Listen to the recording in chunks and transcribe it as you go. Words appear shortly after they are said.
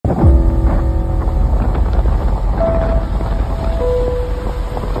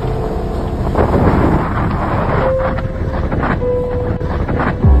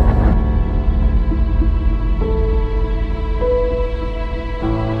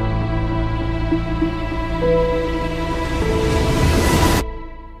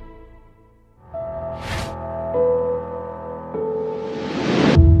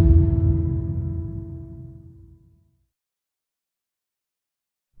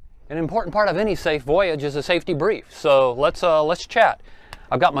An important part of any safe voyage is a safety brief. So let's chat.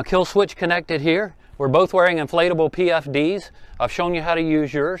 I've got my kill switch connected here. We're both wearing inflatable PFDs. I've shown you how to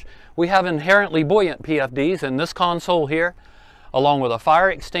use yours. We have inherently buoyant PFDs in this console here, along with a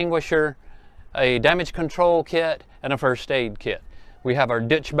fire extinguisher, a damage control kit, and a first aid kit. We have our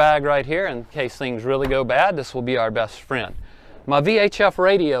ditch bag right here in case things really go bad. This will be our best friend. My VHF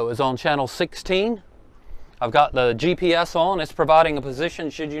radio is on channel 16. I've got the GPS on. It's providing a position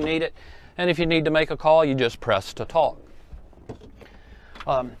should you need it. And if you need to make a call, you just press to talk.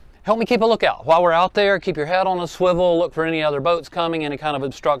 Help me keep a lookout. While we're out there, keep your head on a swivel, look for any other boats coming, any kind of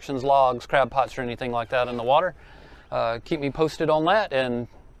obstructions, logs, crab pots, or anything like that in the water. Keep me posted on that, and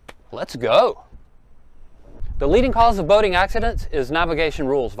let's go. The leading cause of boating accidents is navigation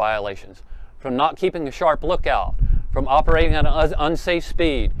rules violations. From not keeping a sharp lookout, from operating at an unsafe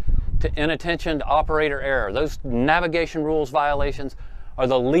speed, to inattention to operator error. Those navigation rules violations are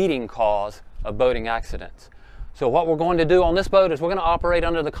the leading cause of boating accidents. So what we're going to do on this boat is we're going to operate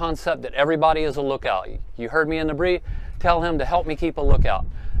under the concept that everybody is a lookout. You heard me in the brief, tell him to help me keep a lookout.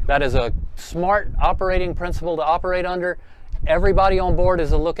 That is a smart operating principle to operate under. Everybody on board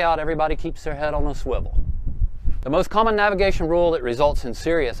is a lookout, everybody keeps their head on a swivel. The most common navigation rule that results in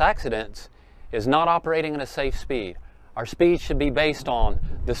serious accidents is not operating at a safe speed. Our speed should be based on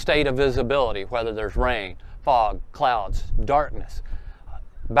the state of visibility, whether there's rain, fog, clouds, darkness,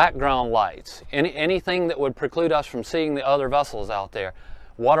 background lights, anything that would preclude us from seeing the other vessels out there.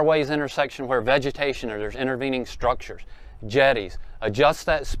 Waterways intersection where vegetation or there's intervening structures, jetties. Adjust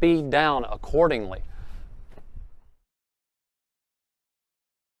that speed down accordingly.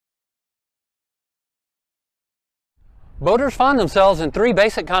 Boaters find themselves in three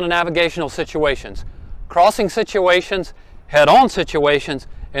basic kind of navigational situations: crossing situations, head-on situations,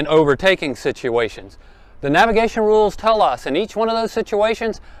 and overtaking situations. The navigation rules tell us in each one of those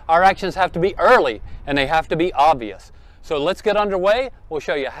situations, our actions have to be early and they have to be obvious. So let's get underway. We'll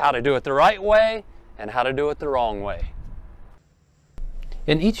show you how to do it the right way and how to do it the wrong way.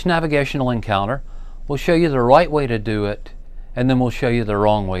 In each navigational encounter, we'll show you the right way to do it, and then we'll show you the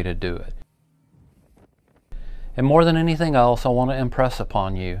wrong way to do it. And more than anything else, I want to impress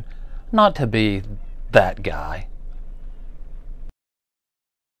upon you not to be that guy.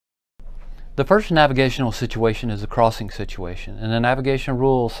 The first navigational situation is a crossing situation, and the navigation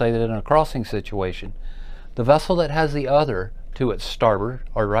rules say that in a crossing situation, the vessel that has the other to its starboard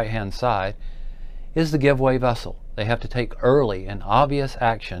or right hand side is the giveaway vessel. They have to take early and obvious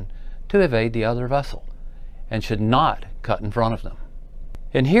action to evade the other vessel and should not cut in front of them.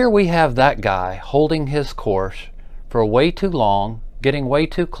 And here we have that guy holding his course for way too long, getting way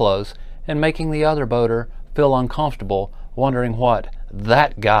too close, and making the other boater feel uncomfortable, wondering what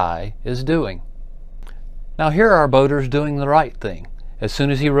that guy is doing. Now here are boaters doing the right thing. As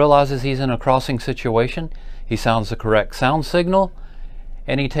soon as he realizes he's in a crossing situation, he sounds the correct sound signal,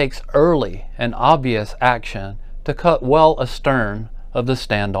 and he takes early and obvious action to cut well astern of the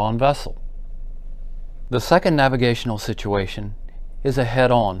stand-on vessel. The second navigational situation is a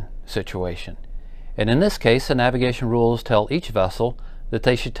head-on situation. And in this case, the navigation rules tell each vessel that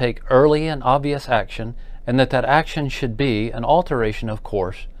they should take early and obvious action, and that action should be an alteration of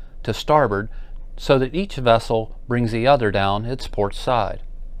course to starboard so that each vessel brings the other down its port side.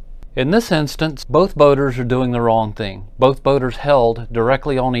 In this instance, both boaters are doing the wrong thing. Both boaters held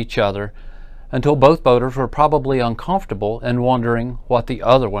directly on each other until both boaters were probably uncomfortable and wondering what the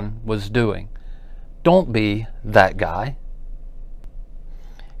other one was doing. Don't be that guy.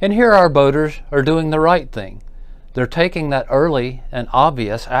 And here our boaters are doing the right thing. They're taking that early and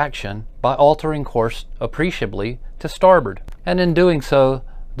obvious action by altering course appreciably to starboard. And in doing so,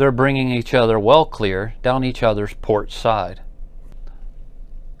 they're bringing each other well clear down each other's port side.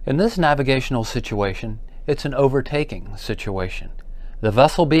 In this navigational situation, it's an overtaking situation. The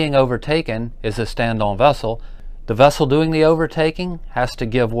vessel being overtaken is a stand-on vessel. The vessel doing the overtaking has to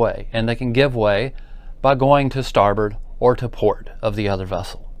give way, and they can give way by going to starboard or to port of the other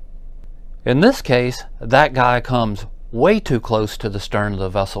vessel. In this case, that guy comes way too close to the stern of the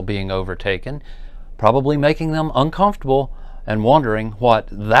vessel being overtaken, probably making them uncomfortable and wondering what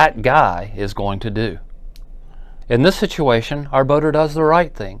that guy is going to do. In this situation, our boater does the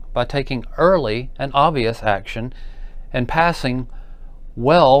right thing by taking early and obvious action and passing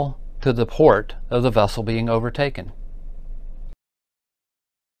well to the port of the vessel being overtaken.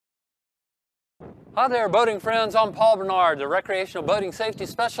 Hi there, boating friends. I'm Paul Bernard, the Recreational Boating Safety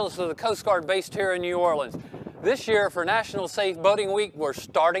Specialist of the Coast Guard based here in New Orleans. This year for National Safe Boating Week, we're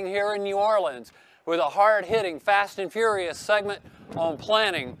starting here in New Orleans with a hard-hitting, fast and furious segment on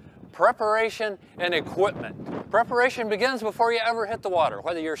planning preparation and equipment. Preparation begins before you ever hit the water.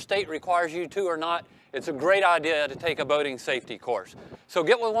 Whether your state requires you to or not, it's a great idea to take a boating safety course. So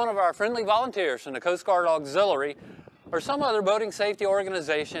get with one of our friendly volunteers from the Coast Guard Auxiliary or some other boating safety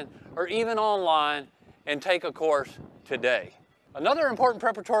organization, or even online, and take a course today. Another important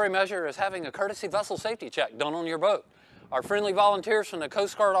preparatory measure is having a courtesy vessel safety check done on your boat. Our friendly volunteers from the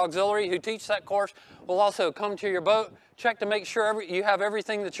Coast Guard Auxiliary who teach that course will also come to your boat, check to make sure you have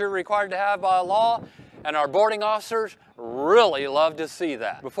everything that you're required to have by law, and our boarding officers really love to see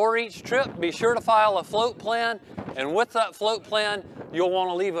that. Before each trip, be sure to file a float plan, and with that float plan, you'll want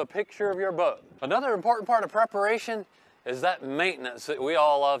to leave a picture of your boat. Another important part of preparation is that maintenance that we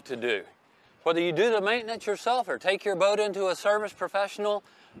all love to do. Whether you do the maintenance yourself or take your boat into a service professional,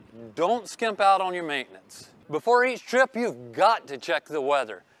 don't skimp out on your maintenance. Before each trip, you've got to check the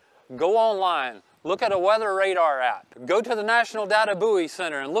weather. Go online, look at a weather radar app. Go to the National Data Buoy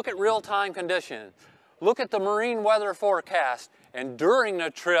Center and look at real-time conditions. Look at the marine weather forecast, and during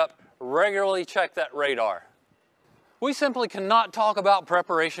the trip, regularly check that radar. We simply cannot talk about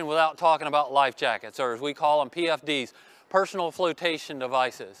preparation without talking about life jackets, or as we call them, PFDs, personal flotation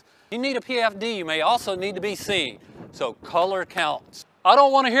devices. You need a PFD, you may also need to be seen, so color counts. I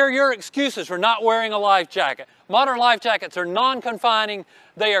don't want to hear your excuses for not wearing a life jacket. Modern life jackets are non-confining,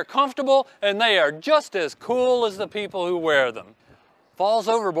 they are comfortable, and they are just as cool as the people who wear them. Falls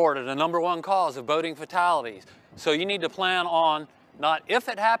overboard are the #1 cause of boating fatalities, so you need to plan on not if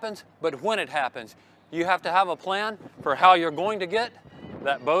it happens, but when it happens. You have to have a plan for how you're going to get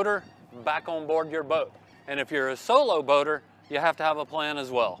that boater back on board your boat. And if you're a solo boater, you have to have a plan as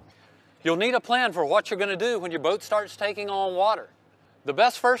well. You'll need a plan for what you're going to do when your boat starts taking on water. The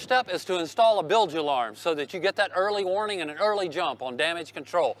best first step is to install a bilge alarm so that you get that early warning and an early jump on damage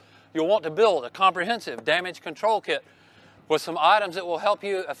control. You'll want to build a comprehensive damage control kit with some items that will help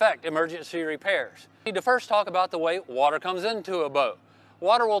you effect emergency repairs. You need to first talk about the way water comes into a boat.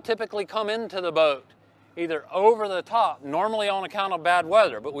 Water will typically come into the boat either over the top, normally on account of bad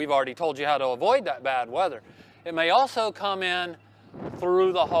weather, but we've already told you how to avoid that bad weather. It may also come in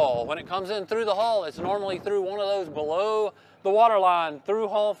through the hull. When it comes in through the hull, it's normally through one of those below the waterline through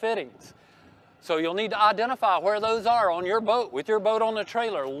hull fittings. So you'll need to identify where those are on your boat, with your boat on the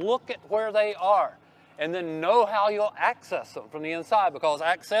trailer. Look at where they are, and then know how you'll access them from the inside, because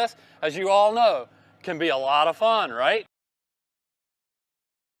access, as you all know, can be a lot of fun, right?